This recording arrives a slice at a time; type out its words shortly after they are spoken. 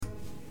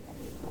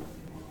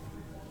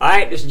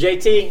right, this is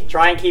JT.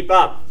 Try and keep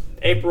up.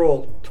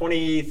 April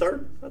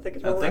 23rd, I think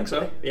it's. I think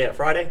so. Today. Yeah,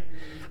 Friday.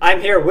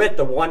 I'm here with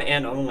the one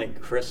and only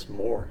Chris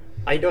Moore.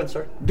 How you doing,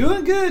 sir?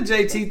 Doing good,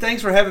 JT.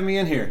 Thanks for having me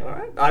in here. All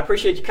right. I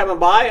appreciate you coming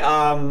by.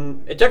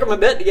 It took him a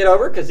bit to get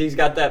over because he's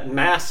got that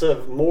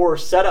massive Moore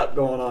setup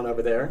going on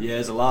over there. Yeah,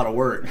 it's a lot of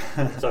work.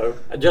 So,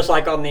 just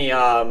like on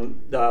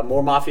the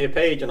Moore Mafia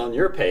page and on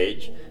your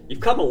page,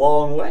 you've come a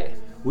long way.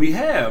 We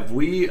have.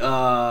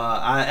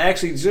 I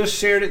actually just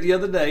shared it the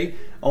other day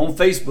on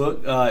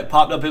Facebook. It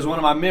popped up as one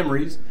of my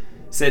memories.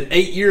 It said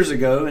 8 years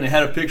ago, and it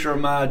had a picture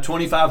of my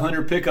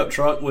 2500 pickup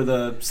truck with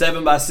a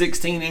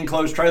 7x16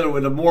 enclosed trailer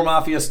with a Moore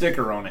Mafia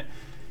sticker on it.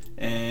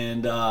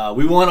 And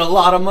we won a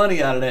lot of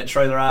money out of that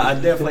trailer. I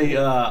definitely,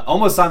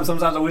 almost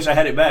sometimes I wish I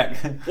had it back.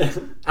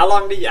 How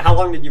long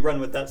did you run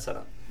with that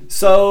setup?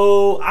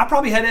 So I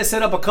probably had that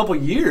set up a couple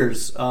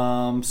years.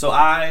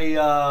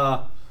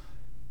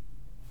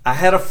 I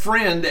had a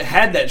friend that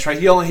had that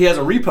trailer. He has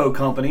a repo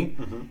company,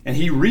 and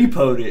he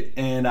repoed it.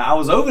 And I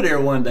was over there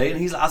one day,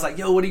 and I was like,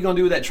 "Yo, what are you gonna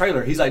do with that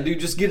trailer?" He's like, "Dude,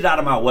 just get it out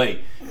of my way."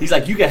 He's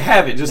like, "You can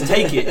have it, just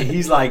take it." And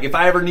he's like, "If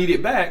I ever need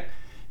it back,"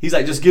 he's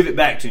like, "just give it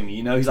back to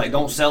me." He's like,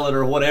 "Don't sell it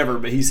or whatever."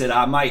 But he said,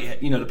 "I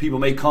might, the people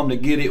may come to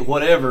get it,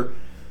 whatever."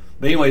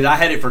 But anyways, I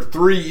had it for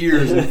 3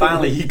 years, and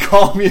finally he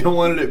called me and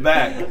wanted it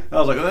back. I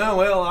was like, "Oh,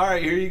 well, all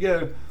right, here you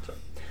go."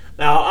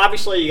 Now,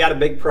 obviously, you got a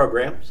big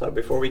program. So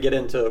before we get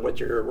into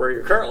where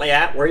you're currently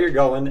at, where you're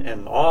going,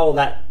 and all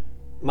that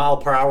mile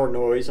per hour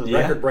noise and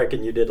record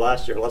breaking you did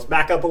last year, let's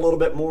back up a little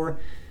bit more.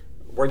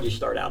 Where did you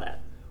start out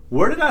at?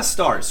 Where did I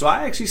start? So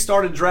I actually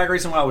started drag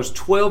racing when I was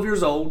 12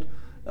 years old.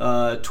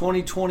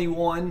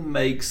 2021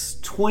 makes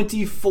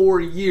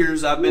 24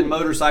 years I've been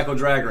motorcycle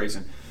drag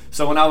racing.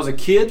 So when I was a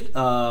kid,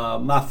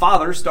 my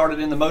father started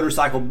in the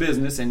motorcycle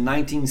business in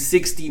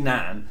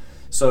 1969.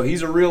 So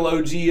he's a real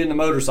OG in the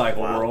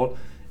motorcycle world.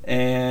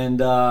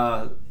 And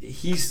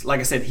he's,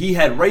 like I said, he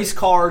had race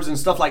cars and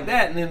stuff like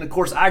that. And then, of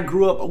course, I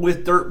grew up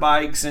with dirt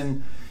bikes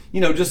and,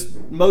 just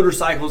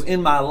motorcycles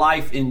in my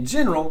life in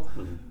general.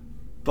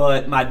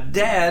 But my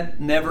dad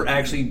never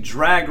actually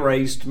drag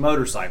raced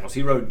motorcycles.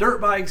 He rode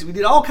dirt bikes. We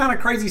did all kind of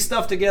crazy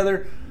stuff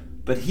together.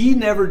 But he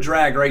never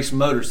drag raced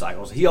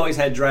motorcycles. He always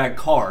had drag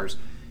cars.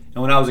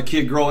 And when I was a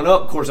kid growing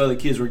up, of course, other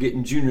kids were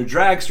getting junior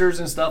dragsters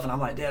and stuff. And I'm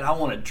like, "Dad, I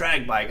want a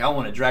drag bike. I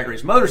want to drag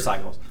race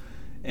motorcycles."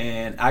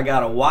 And I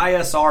got a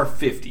YSR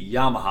 50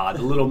 Yamaha,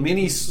 the little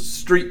mini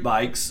street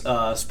bikes,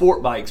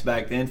 sport bikes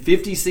back then,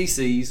 50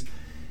 cc's.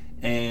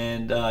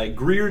 And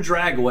Greer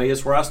Dragway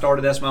is where I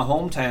started. That's my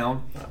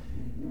hometown.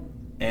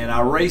 And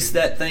I raced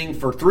that thing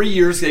for 3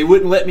 years. They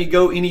wouldn't let me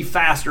go any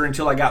faster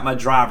until I got my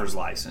driver's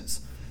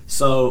license.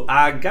 So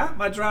I got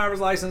my driver's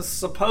license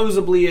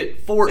supposedly at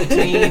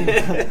 14,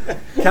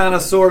 kind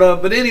of, sort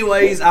of. But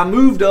anyways, I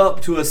moved up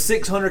to a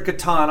 600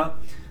 Katana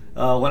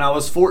when I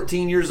was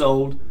 14 years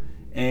old.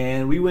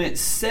 And we went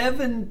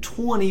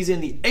 720s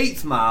in the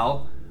 8th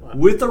mile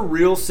with a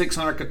real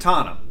 600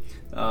 Katana.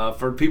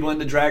 For people in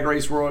the drag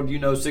race world,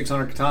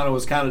 600 Katana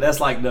was that's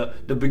like the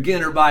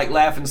beginner bike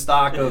laughing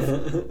stock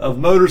of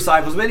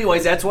motorcycles. But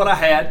anyways, that's what I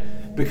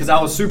had because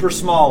I was super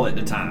small at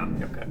the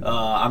time. Okay.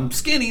 I'm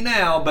skinny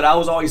now, but I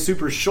was always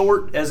super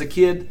short as a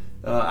kid.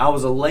 I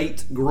was a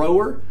late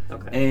grower.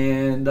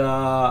 Okay. And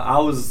I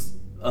was,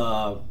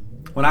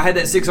 when I had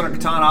that 600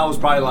 Katana, I was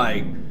probably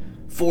like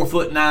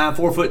 4'9",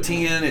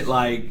 4'10" at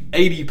like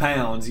 80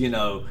 pounds,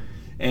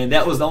 and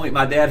that was the only.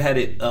 My dad had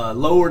it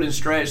lowered and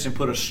stretched and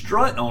put a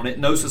strut on it,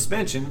 no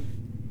suspension,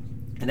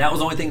 and that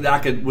was the only thing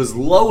that was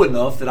low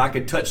enough that I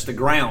could touch the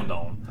ground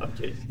on. Oh,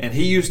 geez. And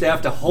he used to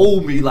have to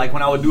hold me like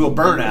when I would do a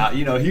burnout.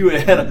 He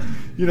would have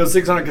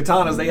 600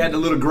 Katanas. They had the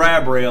little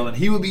grab rail, and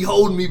he would be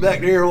holding me back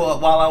there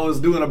while I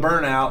was doing a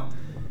burnout.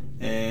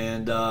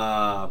 And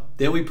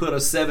then we put a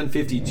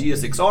 750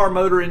 GSX-R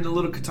motor in the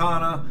little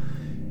Katana.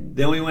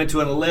 Then we went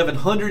to an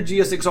 1100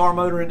 GSX-R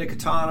motor in the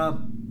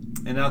Katana,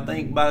 and I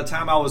think by the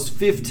time I was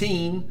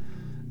 15,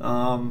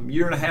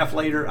 year and a half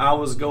later, I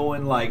was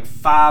going like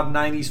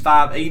 590s,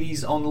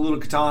 580s on the little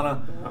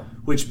Katana,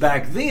 which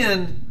back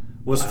then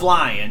was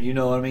flying. You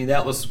know what I mean?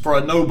 That was for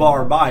a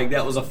no-bar bike.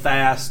 That was a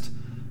fast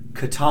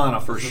Katana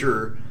for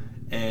sure.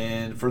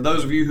 And for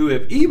those of you who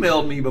have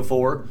emailed me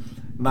before,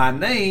 my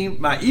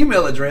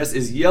email address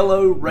is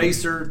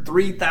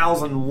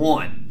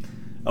YellowRacer3001.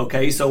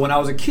 Okay, so when I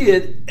was a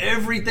kid,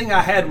 everything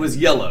I had was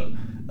yellow.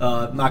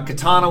 My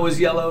Katana was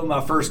yellow. My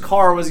first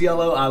car was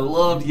yellow. I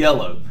loved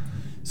yellow.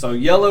 So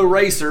Yellow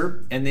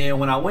Racer. And then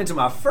when I went to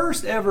my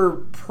first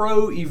ever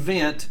pro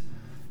event,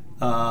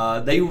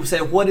 they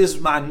said, "What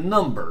is my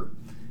number?"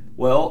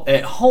 Well,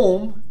 at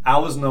home, I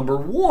was number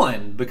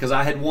 1 because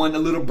I had won the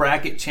little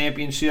bracket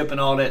championship and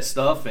all that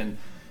stuff. And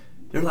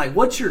they're like,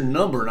 "What's your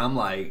number?" And I'm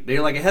like,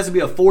 they're like, "It has to be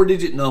a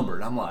 4-digit number."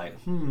 And I'm like,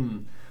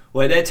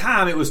 Well, at that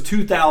time, it was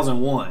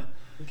 2001.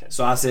 Okay.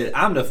 So I said,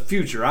 "I'm the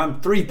future. I'm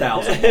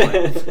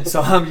 3001." So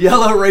I'm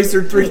Yellow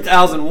Racer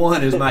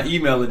 3001 is my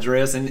email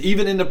address. And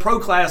even in the pro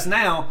class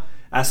now,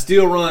 I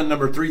still run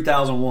number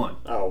 3001.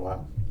 Oh,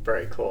 wow.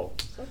 Very cool.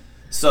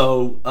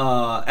 So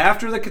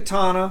after the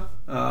Katana,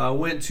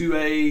 went to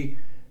a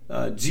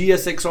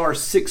GSXR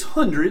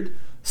 600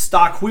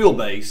 stock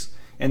wheelbase.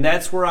 And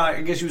that's where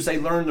I guess you would say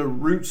learn the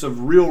roots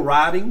of real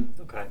riding.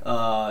 Okay.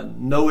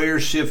 No air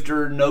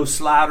shifter, no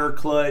slider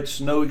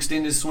clutch, no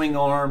extended swing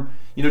arm.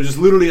 Just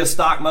literally a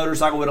stock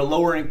motorcycle with a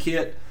lowering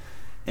kit.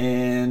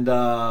 And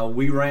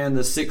we ran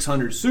the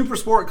 600 Super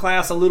Sport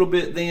class a little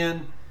bit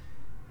then.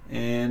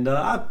 And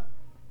I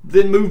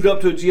then moved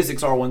up to a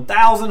GSXR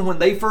 1000 when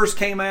they first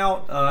came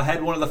out.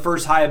 Had one of the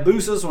first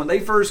Hayabusas when they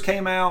first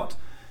came out.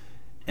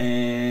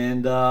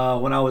 And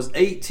when I was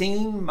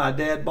 18, my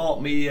dad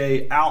bought me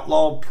a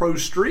Outlaw Pro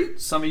Street.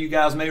 Some of you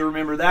guys may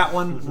remember that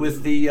one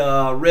with the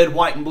red,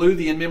 white, and blue,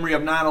 the In Memory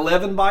of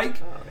 9/11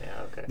 bike. Oh,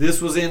 yeah, okay.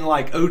 This was in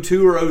like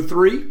 02 or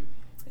 03.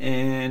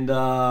 And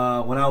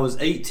when I was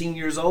 18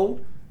 years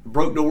old,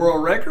 broke the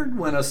world record,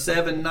 went a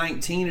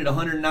 7:19 at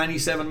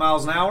 197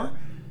 miles an hour.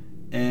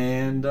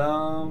 And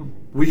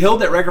we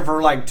held that record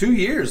for like 2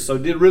 years, so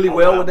did really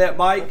well with that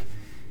bike.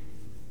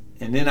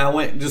 And then I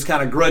went just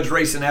kind of grudge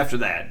racing after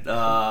that.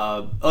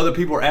 Other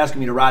people were asking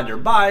me to ride their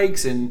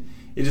bikes, and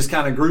it just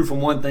kind of grew from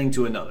one thing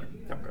to another.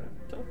 Okay.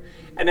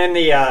 And then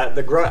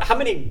how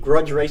many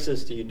grudge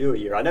races do you do a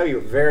year? I know you're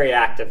very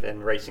active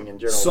in racing in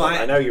general. So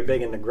I know you're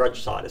big in the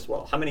grudge side as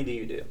well. How many do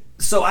you do?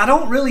 So I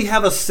don't really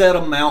have a set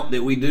amount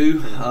that we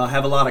do.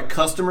 Have a lot of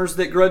customers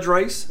that grudge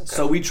race,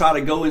 so we try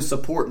to go and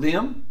support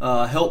them,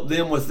 help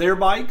them with their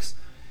bikes.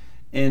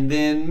 And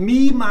then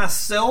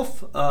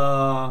myself,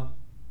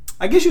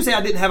 I guess you'd say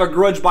I didn't have a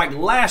grudge bike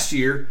last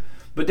year,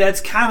 but that's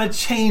kind of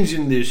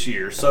changing this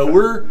year. So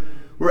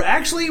we're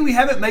actually, we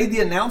haven't made the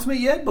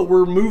announcement yet, but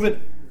we're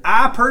moving.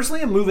 I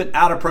personally am moving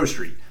out of Pro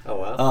Street. Oh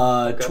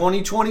wow!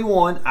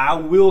 2021, I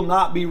will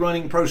not be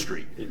running Pro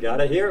Street. You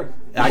gotta hear.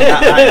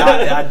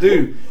 I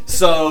do.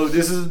 So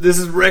this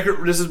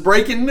is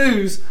breaking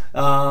news.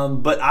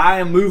 But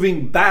I am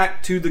moving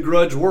back to the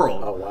grudge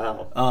world.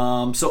 Oh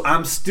wow! So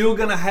I'm still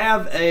gonna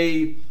have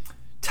a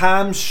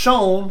time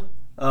shown.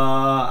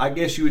 I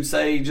guess you would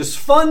say just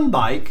fun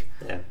bike.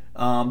 Yeah.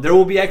 There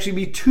will actually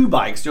be two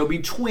bikes. There will be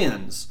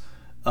twins.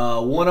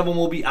 One of them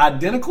will be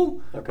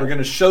identical. Okay. We're going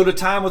to show the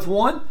time with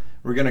one.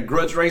 We're going to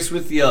grudge race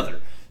with the other.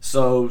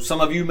 So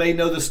some of you may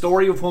know the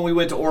story of when we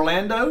went to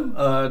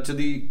Orlando to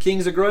the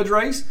Kings of Grudge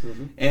race,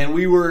 and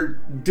we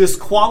were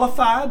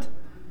disqualified.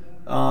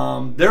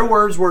 Their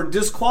words were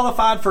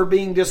disqualified for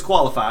being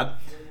disqualified.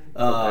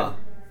 Okay.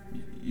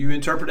 You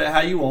interpret it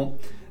how you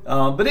want.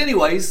 But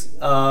anyways,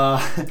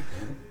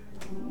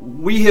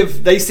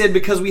 they said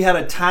because we had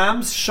a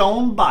times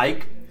shown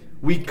bike,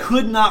 we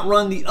could not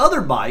run the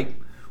other bike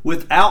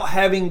without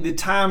having the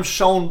time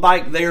shown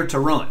bike there to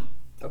run.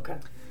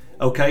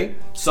 Okay,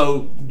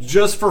 so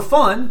just for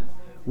fun,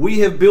 we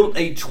have built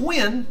a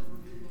twin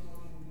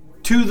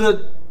to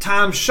the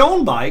time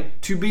shown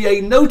bike to be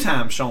a no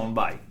time shown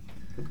bike.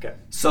 Okay.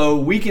 So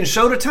we can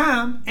show the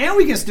time and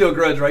we can still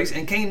grudge race,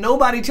 and can't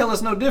nobody tell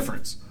us no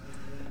difference.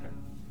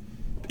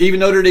 Even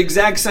though they're the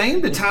exact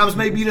same, the times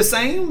may be the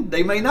same,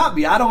 they may not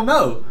be, I don't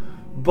know.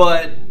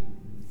 But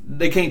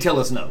they can't tell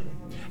us no.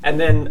 And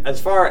then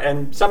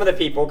and some of the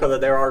people, because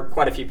there are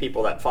quite a few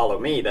people that follow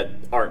me that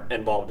aren't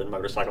involved in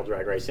motorcycle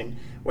drag racing,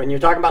 when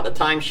you're talking about the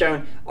time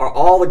shown, are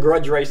all the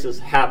grudge races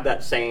have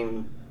that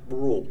same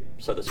rule,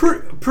 so to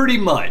speak? Pretty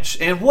much.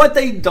 And what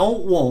they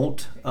don't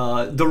want,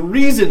 the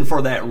reason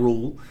for that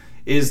rule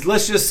is,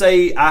 let's just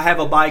say I have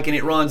a bike and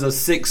it runs a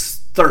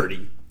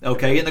 6:30,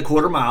 okay, in the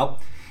quarter mile,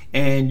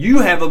 and you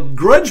have a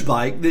grudge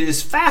bike that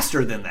is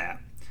faster than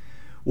that.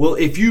 Well,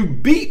 if you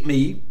beat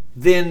me,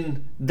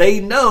 then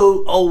they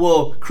know, oh,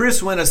 well,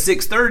 Chris went a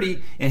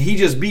 6:30 and he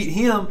just beat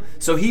him,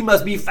 so he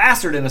must be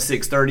faster than a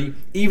 6:30,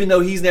 even though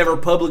he's never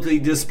publicly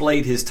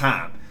displayed his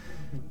time.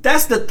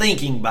 That's the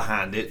thinking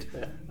behind it.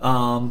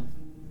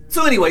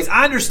 So anyways,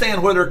 I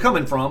understand where they're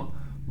coming from,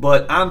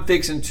 but I'm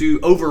fixing to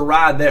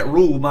override that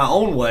rule my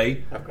own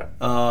way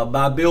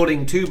by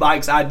building two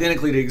bikes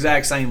identically the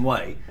exact same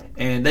way.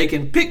 And they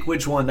can pick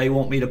which one they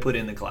want me to put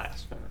in the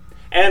class.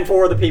 And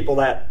for the people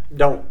that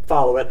don't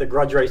follow it, the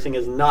grudge racing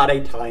is not a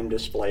time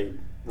display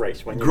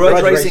race. When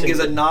grudge racing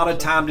is not a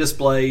time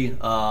display.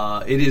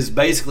 It is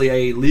basically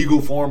a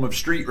legal form of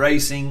street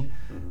racing.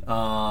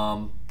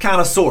 Kind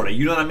of, sort of.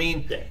 You know what I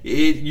mean? Yeah.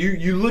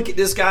 You look at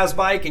this guy's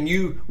bike and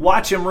you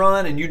watch him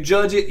run and you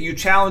judge it, you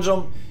challenge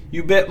him,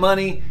 you bet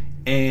money,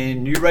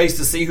 and you race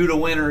to see who the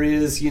winner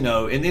is, you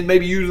know. And then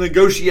maybe you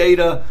negotiate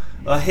a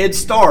head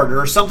start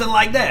or something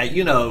like that,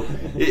 you know.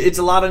 It's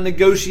a lot of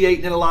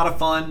negotiating and a lot of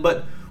fun.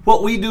 But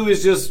what we do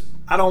is just,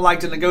 I don't like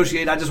to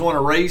negotiate. I just want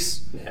to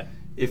race. Yeah.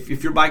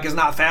 If your bike is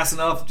not fast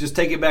enough, just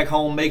take it back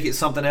home, make it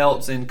something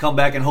else, and come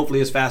back and hopefully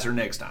it's faster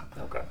next time.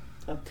 Okay.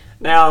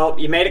 Now,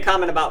 you made a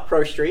comment about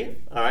Pro Street.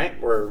 All right,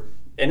 we're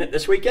in it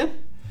this weekend?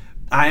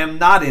 I am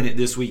not in it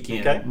this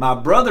weekend. Okay. My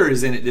brother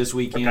is in it this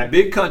weekend. Okay.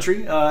 Big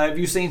Country. Have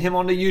you seen him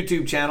on the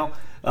YouTube channel?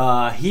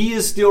 He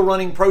is still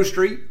running Pro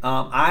Street.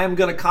 I am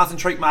going to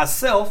concentrate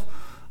myself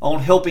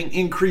on helping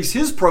increase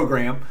his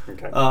program.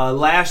 Okay.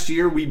 Last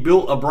year, we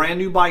built a brand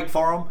new bike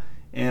for him,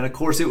 and of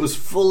course, it was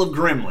full of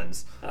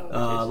gremlins.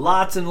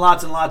 Lots and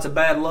lots and lots of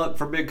bad luck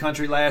for Big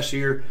Country last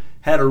year.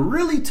 Had a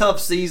really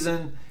tough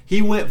season.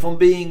 he went from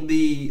being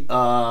the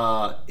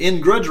in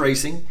grudge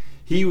racing,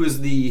 he was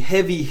the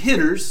heavy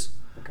hitters,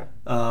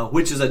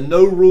 which is a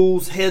no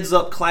rules heads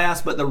up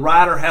class, but the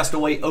rider has to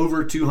weigh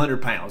over 200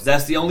 pounds.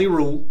 That's the only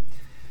rule.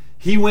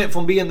 He went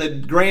from being the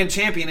grand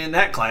champion in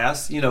that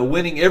class,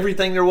 winning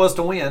everything there was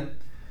to win,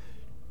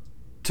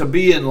 to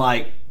being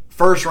like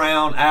first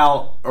round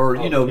out, or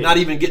not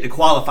even get to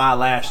qualify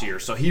last year.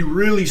 So he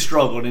really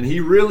struggled, and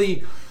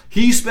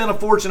he spent a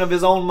fortune of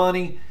his own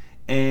money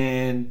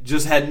and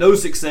just had no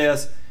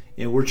success.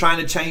 And we're trying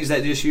to change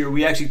that this year.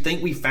 We actually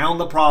think we found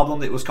the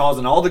problem that was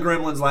causing all the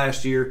gremlins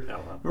last year.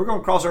 We're going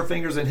to cross our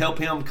fingers and help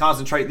him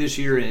concentrate this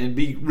year and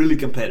be really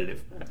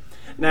competitive.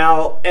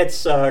 Now,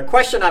 it's a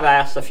question I've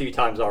asked a few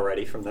times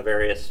already from the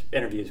various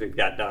interviews we've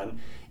got done,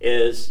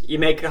 is you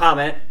make a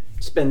comment,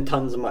 spend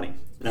tons of money.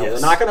 Now, We're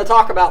not going to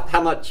talk about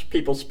how much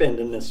people spend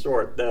in this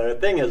sport. The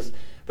thing is,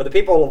 for the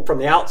people from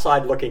the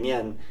outside looking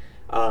in,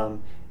 it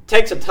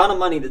takes a ton of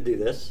money to do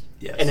this.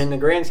 Yes. And in the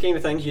grand scheme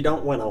of things, you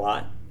don't win a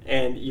lot.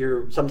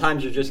 And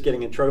sometimes you're just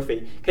getting a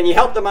trophy. Can you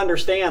help them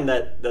understand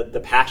that the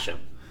passion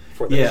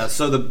for this? Yeah,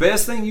 so the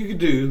best thing you could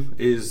do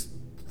is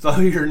throw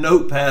your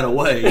notepad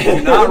away.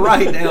 Do not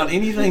write down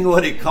anything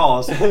what it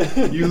costs.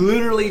 You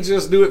literally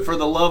just do it for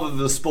the love of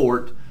the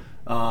sport.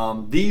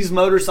 These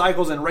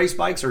motorcycles and race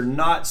bikes are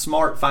not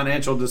smart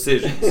financial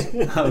decisions.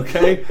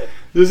 Okay?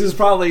 This is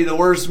probably the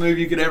worst move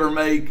you could ever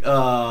make,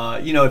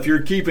 if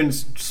you're keeping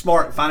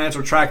smart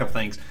financial track of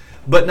things.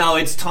 But no,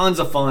 it's tons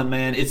of fun,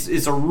 man.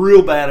 It's a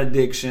real bad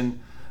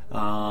addiction.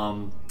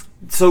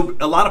 So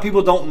a lot of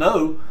people don't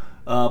know,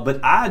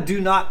 but I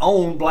do not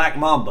own Black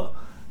Mamba.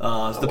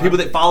 People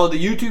that follow the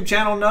YouTube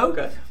channel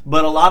know,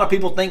 but a lot of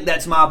people think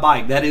that's my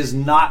bike. That is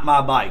not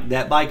my bike.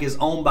 That bike is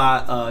owned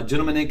by a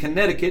gentleman in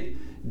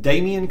Connecticut,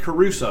 Damian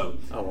Caruso.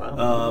 Oh,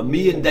 wow.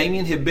 Me and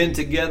Damian have been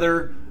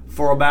together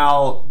for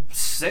about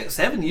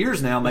 7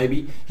 years now,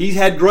 maybe. He's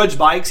had grudge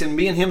bikes, and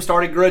me and him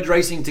started grudge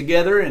racing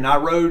together, and I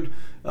rode...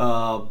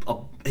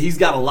 he's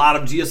got a lot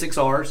of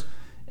GSXRs,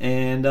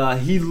 and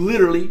he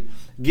literally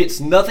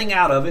gets nothing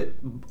out of it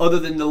other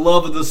than the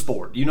love of the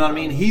sport. You know what I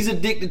mean? He's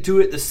addicted to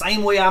it the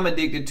same way I'm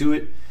addicted to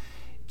it.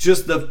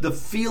 Just the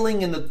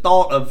feeling and the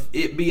thought of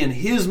it being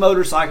his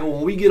motorcycle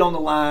when we get on the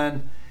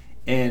line.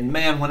 And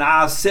man, when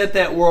I set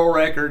that world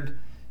record,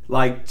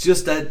 like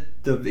just the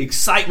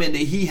excitement that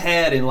he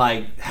had, and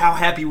like how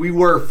happy we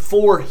were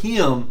for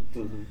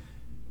him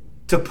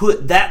to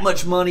put that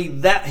much money,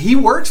 that he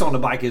works on the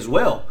bike as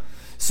well.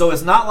 So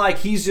it's not like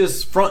he's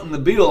just fronting the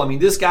bill. I mean,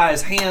 this guy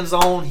is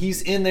hands-on.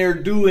 He's in there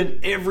doing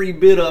every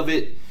bit of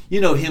it,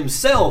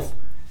 himself,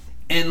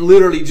 and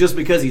literally just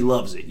because he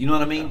loves it. You know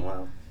what I mean? Oh,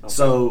 wow. Okay.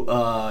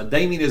 So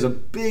Damien is a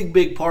big,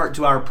 big part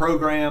to our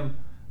program.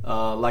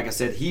 Like I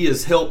said, he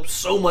has helped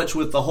so much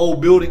with the whole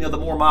building of the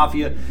Moore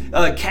Mafia.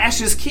 Cash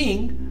is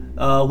King,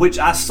 which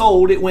I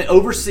sold. It went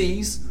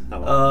overseas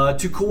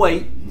to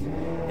Kuwait,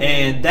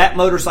 and that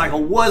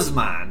motorcycle was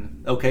mine.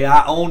 Okay,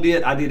 I owned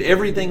it. I did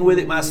everything with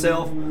it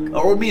myself,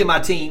 or me and my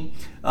team.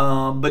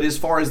 But as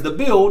far as the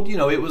build,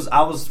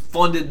 I was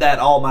funded that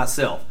all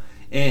myself.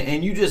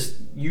 And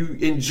you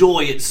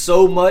enjoy it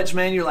so much,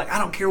 man. You're like, I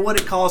don't care what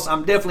it costs.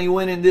 I'm definitely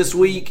winning this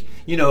week.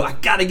 I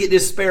got to get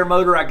this spare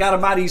motor. I got to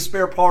buy these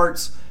spare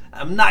parts.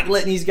 I'm not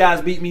letting these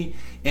guys beat me.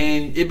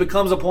 And it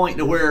becomes a point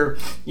to where,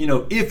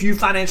 if you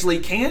financially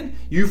can,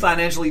 you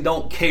financially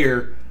don't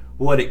care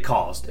what it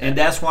costs. And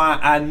that's why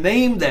I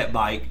named that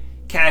bike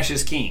Cash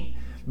is King.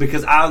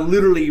 Because I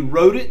literally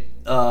rode it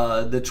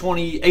the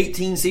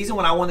 2018 season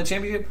when I won the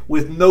championship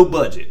with no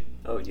budget.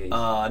 Oh, geez.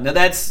 Now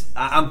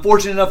I'm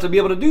fortunate enough to be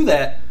able to do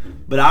that,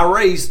 but I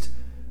raced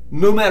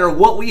no matter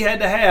what we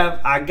had to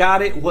have, I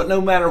got it. No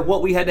matter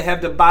what we had to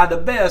have to buy the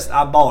best,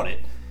 I bought it.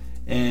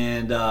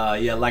 And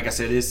like I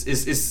said,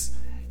 it's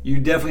you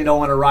definitely don't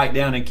want to write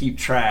down and keep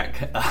track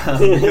because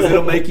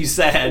it'll make you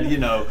sad,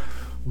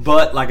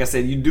 But like I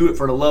said, you do it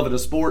for the love of the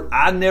sport.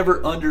 I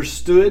never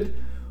understood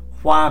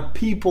why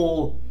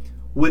people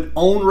would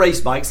own race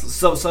bikes,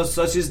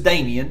 such as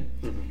Damien.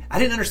 Mm-hmm. I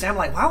didn't understand. I'm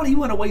like, why would he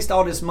want to waste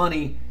all this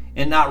money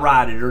and not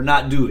ride it or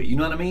not do it? You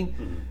know what I mean?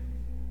 Mm-hmm.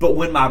 But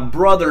when my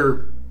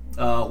brother,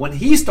 when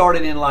he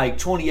started in like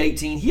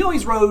 2018, he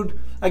always rode,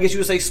 I guess you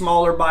would say,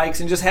 smaller bikes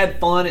and just had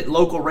fun at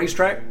local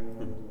racetrack.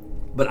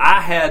 But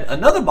I had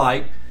another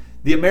bike,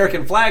 the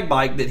American flag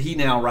bike that he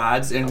now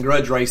rides in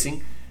grudge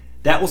racing.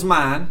 That was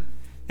mine.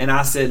 And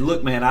I said,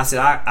 look, man,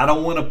 I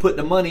don't want to put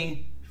the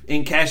money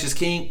in Cash is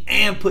King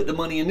and put the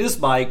money in this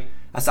bike.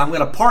 I said, I'm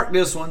going to park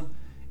this one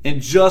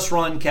and just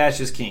run Cash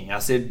is King. I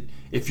said,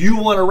 if you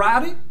want to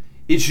ride it,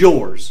 it's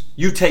yours.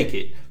 You take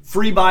it.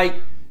 Free bike,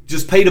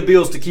 just pay the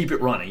bills to keep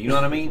it running. You know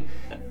what I mean?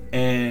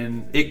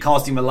 And it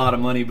cost him a lot of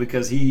money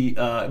because he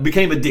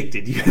became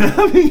addicted. You know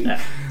what I mean?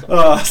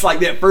 It's like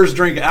that first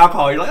drink of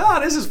alcohol. You're like,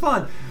 oh, this is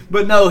fun.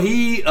 But no,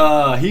 he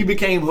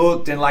became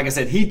hooked. And like I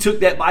said, he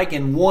took that bike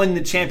and won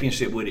the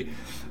championship with it.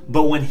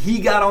 But when he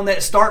got on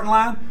that starting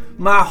line,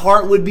 my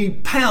heart would be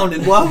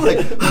pounding. Well, I was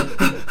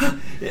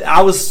like,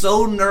 I was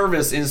so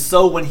nervous. And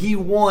so when he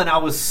won, I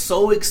was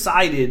so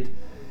excited,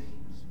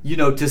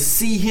 to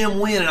see him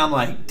win. And I'm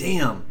like,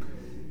 damn,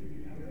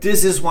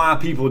 this is why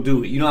people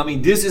do it. You know what I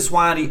mean? This is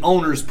why the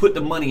owners put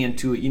the money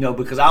into it,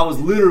 because I was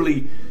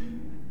literally,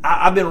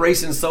 I've been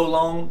racing so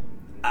long,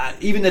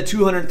 even the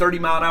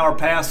 230-mile-an-hour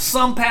pass,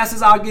 some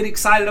passes I'll get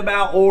excited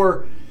about,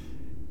 or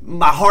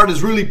my heart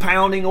is really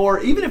pounding, or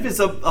even if it's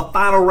a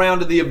final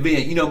round of the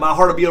event, my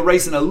heart will be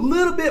racing a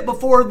little bit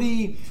before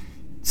the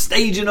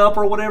staging up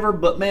or whatever.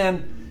 But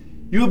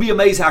man, you'll be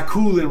amazed how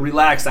cool and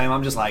relaxed I am.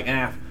 I'm just like,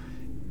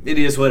 it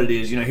is what it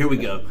is. Here we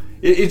go.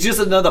 It's just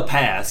another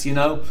pass,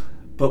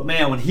 But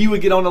man, when he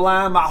would get on the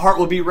line, my heart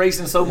would be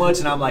racing so much,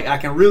 and I'm like, I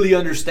can really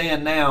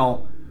understand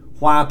now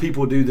why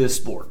people do this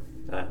sport.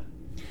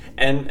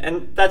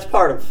 And that's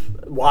part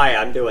of why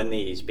I'm doing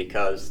these,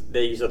 because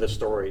these are the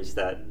stories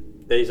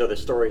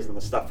and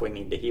the stuff we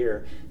need to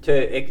hear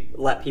to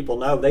let people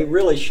know they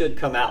really should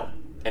come out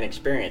and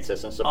experience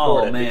this and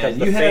support it, because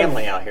the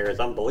family out here is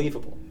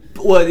unbelievable.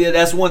 Well, yeah,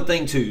 that's one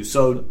thing too.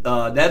 So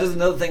that is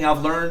another thing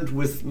I've learned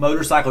with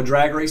motorcycle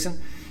drag racing,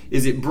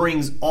 is it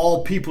brings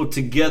all people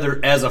together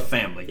as a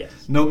family. Yes.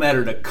 No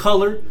matter the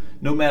color,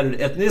 no matter the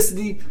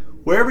ethnicity,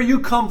 wherever you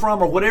come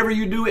from or whatever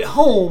you do at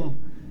home,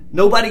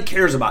 nobody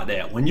cares about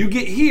that. When you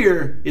get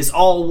here, it's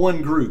all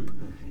one group.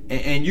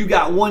 And you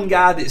got one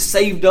guy that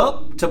saved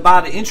up to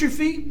buy the entry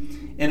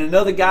fee, and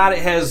another guy that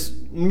has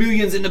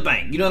millions in the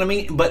bank. You know what I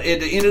mean? But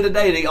at the end of the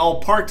day, they all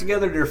park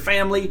together, they're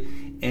family,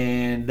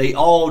 and they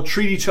all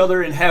treat each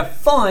other and have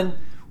fun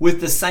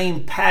with the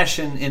same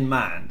passion in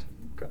mind.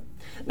 Okay.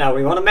 Now,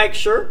 we want to make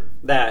sure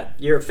that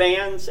your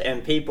fans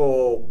and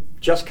people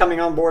just coming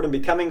on board and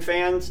becoming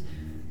fans,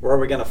 where are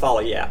we going to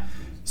follow you at?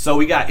 So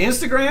we got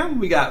Instagram,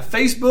 we got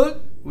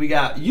Facebook, we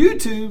got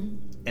YouTube,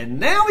 and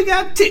now we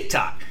got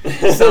TikTok.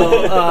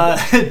 So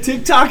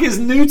TikTok is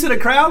new to the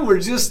crowd. We're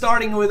just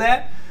starting with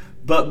that.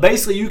 But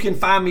basically, you can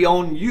find me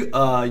on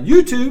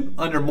YouTube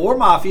under More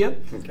Mafia.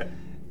 Okay.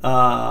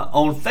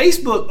 On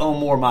Facebook on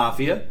More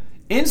Mafia.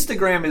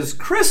 Instagram is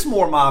Chris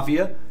More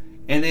Mafia.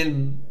 And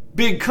then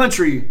Big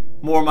Country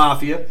More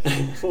Mafia.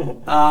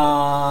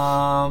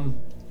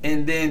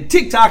 And then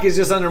TikTok is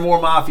just under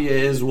More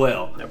Mafia as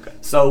well. Okay.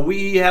 So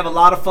we have a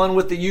lot of fun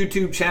with the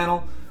YouTube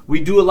channel. We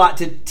do a lot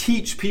to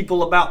teach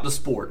people about the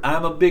sport.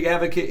 I'm a big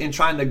advocate in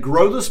trying to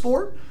grow the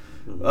sport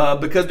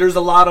because there's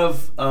a lot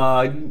of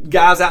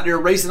guys out there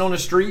racing on the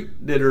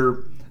street that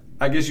are,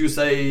 I guess you would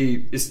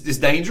say, it's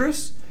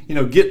dangerous.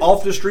 Get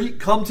off the street,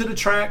 come to the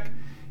track,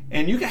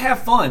 and you can have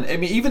fun. I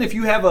mean, even if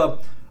you have a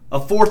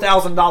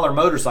 $4,000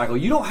 motorcycle,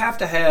 you don't have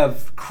to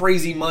have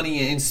crazy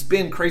money and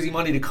spend crazy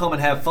money to come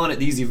and have fun at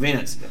these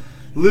events.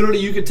 Literally,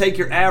 you could take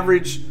your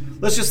average,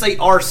 let's just say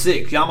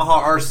R6,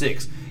 Yamaha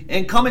R6,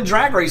 and come and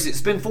drag race it,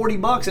 spend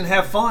 $40 and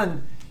have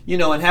fun,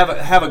 and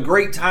have a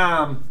great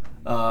time.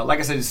 Like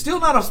I said, it's still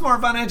not a smart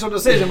financial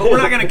decision, but we're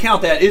not going to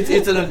count that.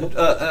 It's an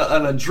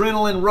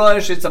adrenaline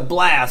rush. It's a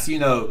blast,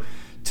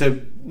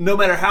 to no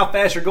matter how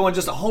fast you're going,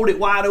 just to hold it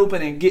wide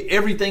open and get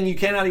everything you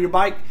can out of your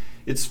bike.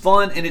 It's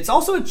fun, and it's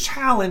also a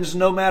challenge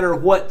no matter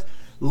what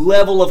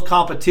level of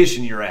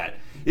competition you're at.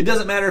 It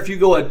doesn't matter if you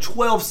go a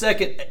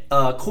 12-second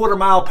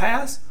quarter-mile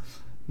pass.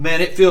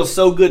 Man, it feels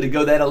so good to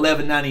go that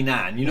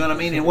 11.99. You know what I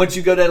mean? And once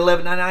you go that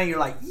 11.99, you're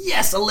like,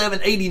 yes,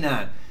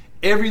 11.89.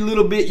 Every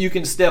little bit you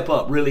can step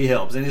up really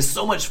helps. And it's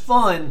so much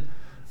fun.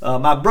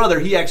 My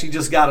brother, he actually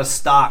just got a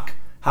stock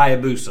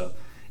Hayabusa.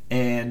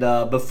 And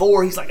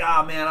before, he's like,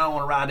 man, I don't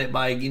want to ride that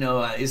bike.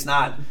 It's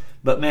not.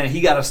 But, man,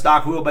 he got a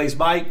stock wheelbase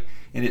bike,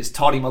 and it's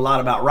taught him a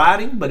lot about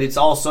riding. But it's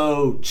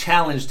also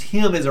challenged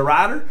him as a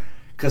rider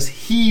because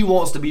he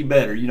wants to be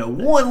better.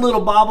 One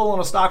little bobble on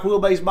a stock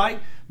wheelbase bike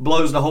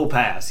blows the whole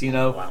pass,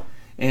 Wow.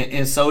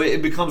 And so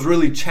it becomes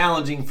really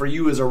challenging for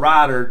you as a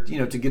rider,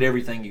 to get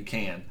everything you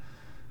can.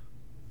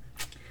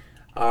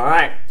 All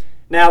right.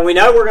 Now, we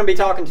know we're going to be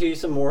talking to you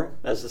some more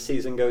as the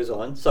season goes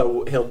on,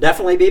 so he'll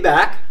definitely be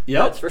back.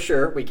 Yep. That's for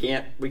sure. You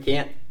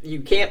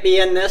can't be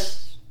in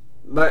this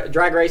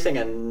drag racing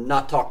and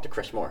not talk to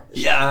Chris Moore.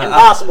 It's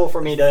impossible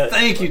for me to.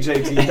 Thank you,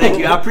 JT. Thank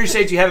you. I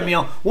appreciate you having me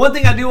on. One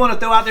thing I do want to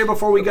throw out there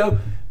before we go,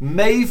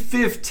 May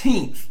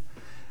 15th.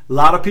 A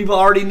lot of people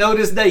already know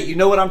this date. You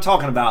know what I'm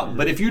talking about.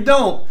 But if you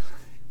don't,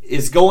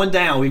 it's going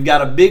down. We've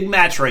got a big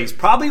match race.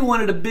 Probably one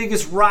of the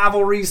biggest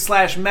rivalries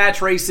 /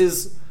 match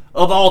races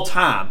of all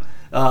time.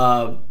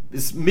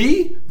 It's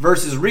me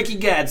versus Ricky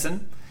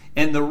Gadsden.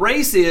 And the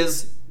race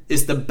is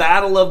the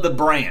battle of the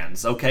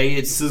brands. Okay,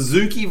 it's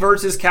Suzuki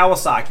versus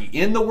Kawasaki.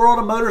 In the world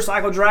of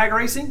motorcycle drag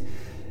racing,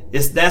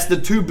 that's the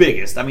two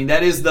biggest. I mean,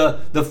 that is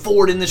the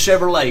Ford and the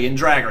Chevrolet in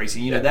drag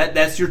racing.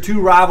 That's your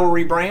two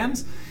rivalry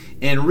brands.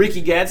 And Ricky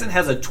Gadsden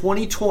has a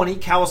 2020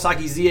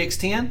 Kawasaki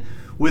ZX-10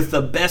 with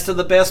the best of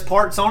the best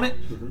parts on it,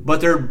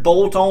 but they're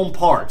bolt-on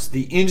parts.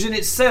 The engine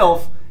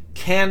itself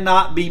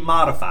cannot be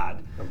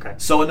modified. Okay.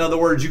 So in other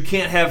words, you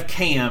can't have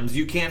cams,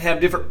 you can't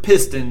have different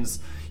pistons.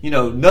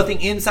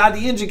 Nothing inside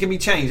the engine can be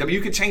changed. I mean,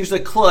 you could change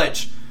the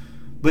clutch,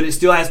 but it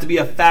still has to be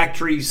a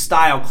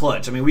factory-style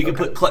clutch. I mean, we can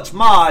put clutch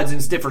mods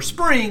and stiffer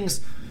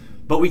springs,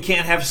 but we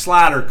can't have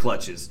slider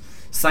clutches.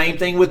 Same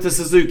thing with the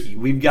Suzuki.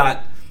 We've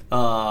got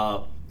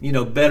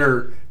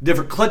better,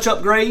 different clutch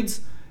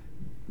upgrades,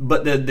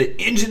 but the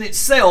engine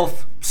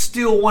itself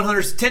still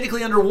 100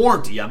 technically under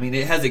warranty. I mean,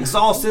 it has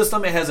exhaust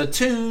system, it has a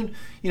tune.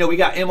 You know, we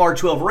got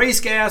MR12 race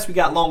gas, we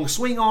got long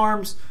swing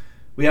arms,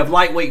 we have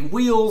lightweight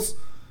wheels,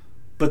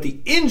 but the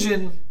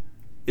engine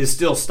is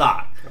still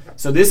stock. Okay.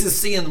 So this is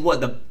seeing what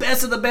the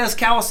best of the best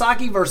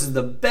Kawasaki versus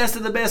the best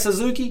of the best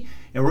Suzuki,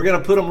 and we're going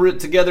to put them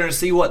together and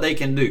see what they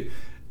can do.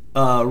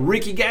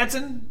 Ricky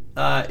Gatson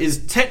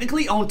is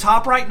technically on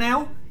top right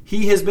now.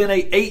 He has been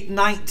a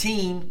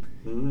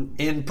 819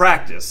 in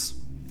practice.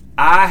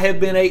 I have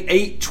been a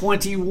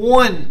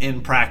 821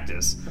 in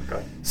practice.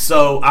 Okay.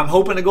 So I'm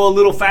hoping to go a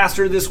little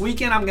faster this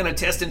weekend. I'm going to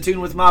test and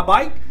tune with my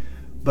bike.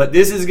 But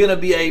this is going to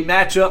be a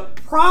matchup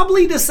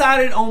probably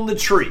decided on the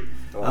tree.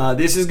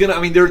 This is going to,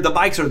 I mean, the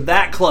bikes are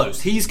that close.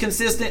 He's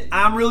consistent.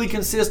 I'm really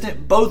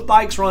consistent. Both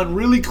bikes run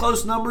really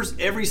close numbers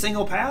every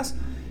single pass.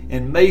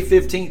 And May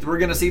 15th, we're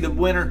going to see the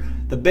winner,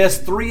 the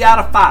best 3 out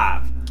of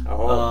 5.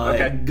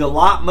 At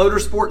Galot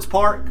Motorsports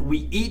Park.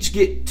 We each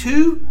get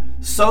 2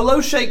 solo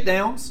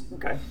shakedowns.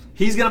 Okay.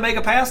 He's going to make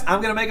a pass.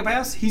 I'm going to make a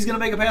pass. He's going to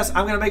make a pass.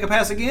 I'm going to make a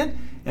pass again.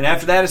 And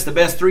after that, it's the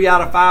best 3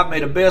 out of 5. May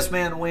the best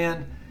man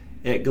win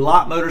at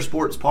Galot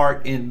Motorsports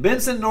Park in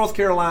Benson, North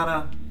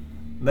Carolina,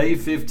 May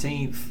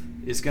 15th.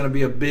 It's going to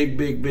be a big,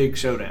 big, big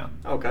showdown.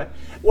 Okay.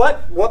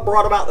 What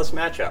brought about this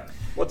matchup?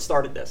 What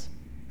started this?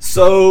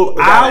 So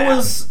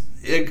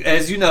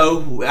as you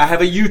know, I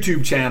have a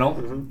YouTube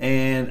channel,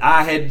 and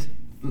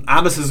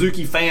I'm a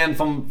Suzuki fan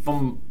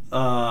from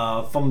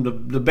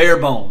the bare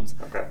bones.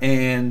 Okay.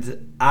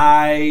 And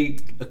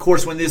of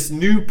course, when this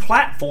new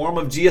platform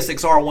of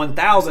GSXR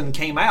 1000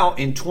 came out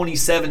in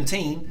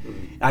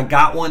 2017, I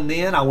got one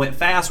then. I went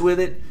fast with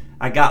it.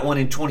 I got one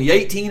in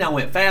 2018. I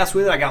went fast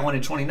with it. I got one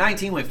in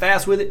 2019. Went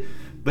fast with it.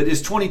 But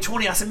this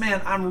 2020, I said,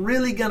 man, I'm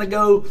really going to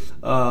go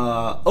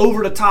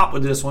over the top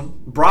with this one.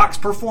 Brock's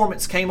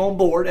Performance came on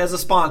board as a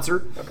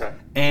sponsor. Okay.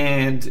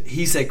 And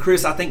he said,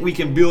 Chris, I think we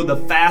can build the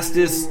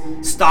fastest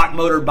stock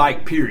motor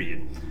bike,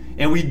 period.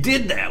 And we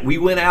did that. We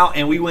went out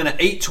and we went an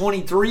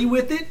 823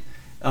 with it.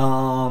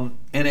 And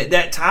at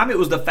that time, it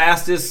was the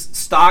fastest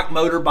stock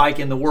motor bike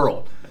in the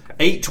world.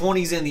 Okay.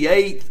 820s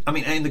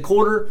in the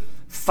quarter,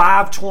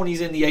 520s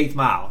in the 8th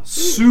mile.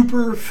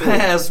 Super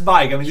fast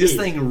bike. I mean, this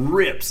thing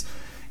rips.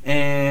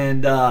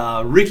 And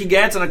Ricky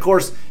Gatson, of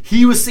course,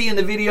 he was seeing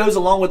the videos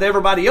along with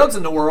everybody else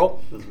in the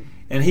world.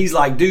 And he's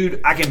like,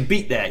 dude, I can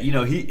beat that. You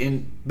know,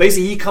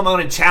 he come on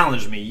and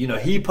challenged me. You know,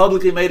 he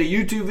publicly made a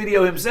YouTube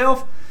video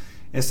himself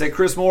and said,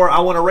 Chris Moore, I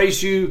want to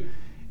race you.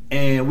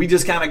 And we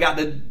just kind of got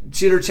to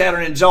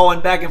chitter-chattering and jawing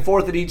back and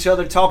forth at each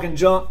other, talking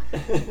junk.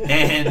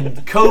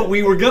 And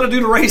we were going to do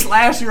the race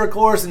last year, of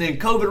course, and then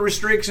COVID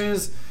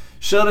restrictions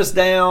shut us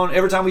down.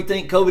 Every time we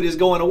think COVID is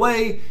going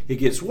away, it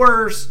gets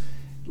worse.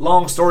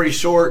 Long story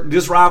short,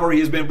 this rivalry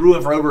has been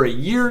brewing for over a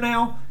year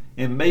now.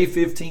 And May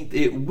 15th,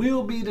 it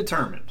will be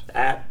determined.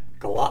 At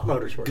Galot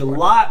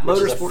Motorsports. Which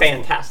is a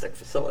fantastic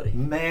facility.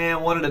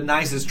 Man, one of the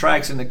nicest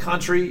tracks in the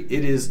country.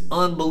 It is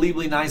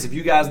unbelievably nice. If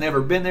you guys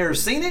never been there or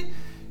seen it,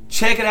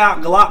 check it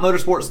out,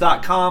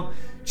 galotmotorsports.com.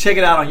 Check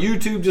it out on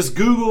YouTube. Just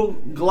Google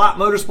Galot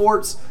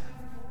Motorsports.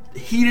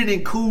 Heated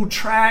and cooled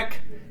track,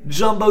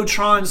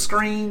 Jumbotron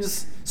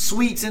screens,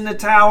 suites in the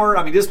tower.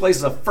 I mean, this place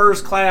is a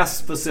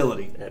first-class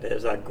facility. It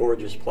is a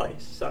gorgeous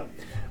place. So,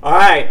 all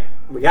right,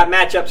 we got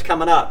matchups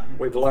coming up.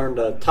 We've learned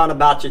a ton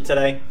about you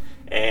today,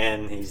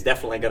 and he's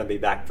definitely going to be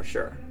back for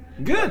sure.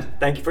 Good.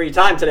 Thank you for your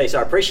time today, sir.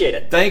 I appreciate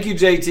it. Thank you,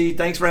 JT.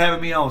 Thanks for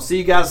having me on. See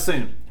you guys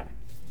soon.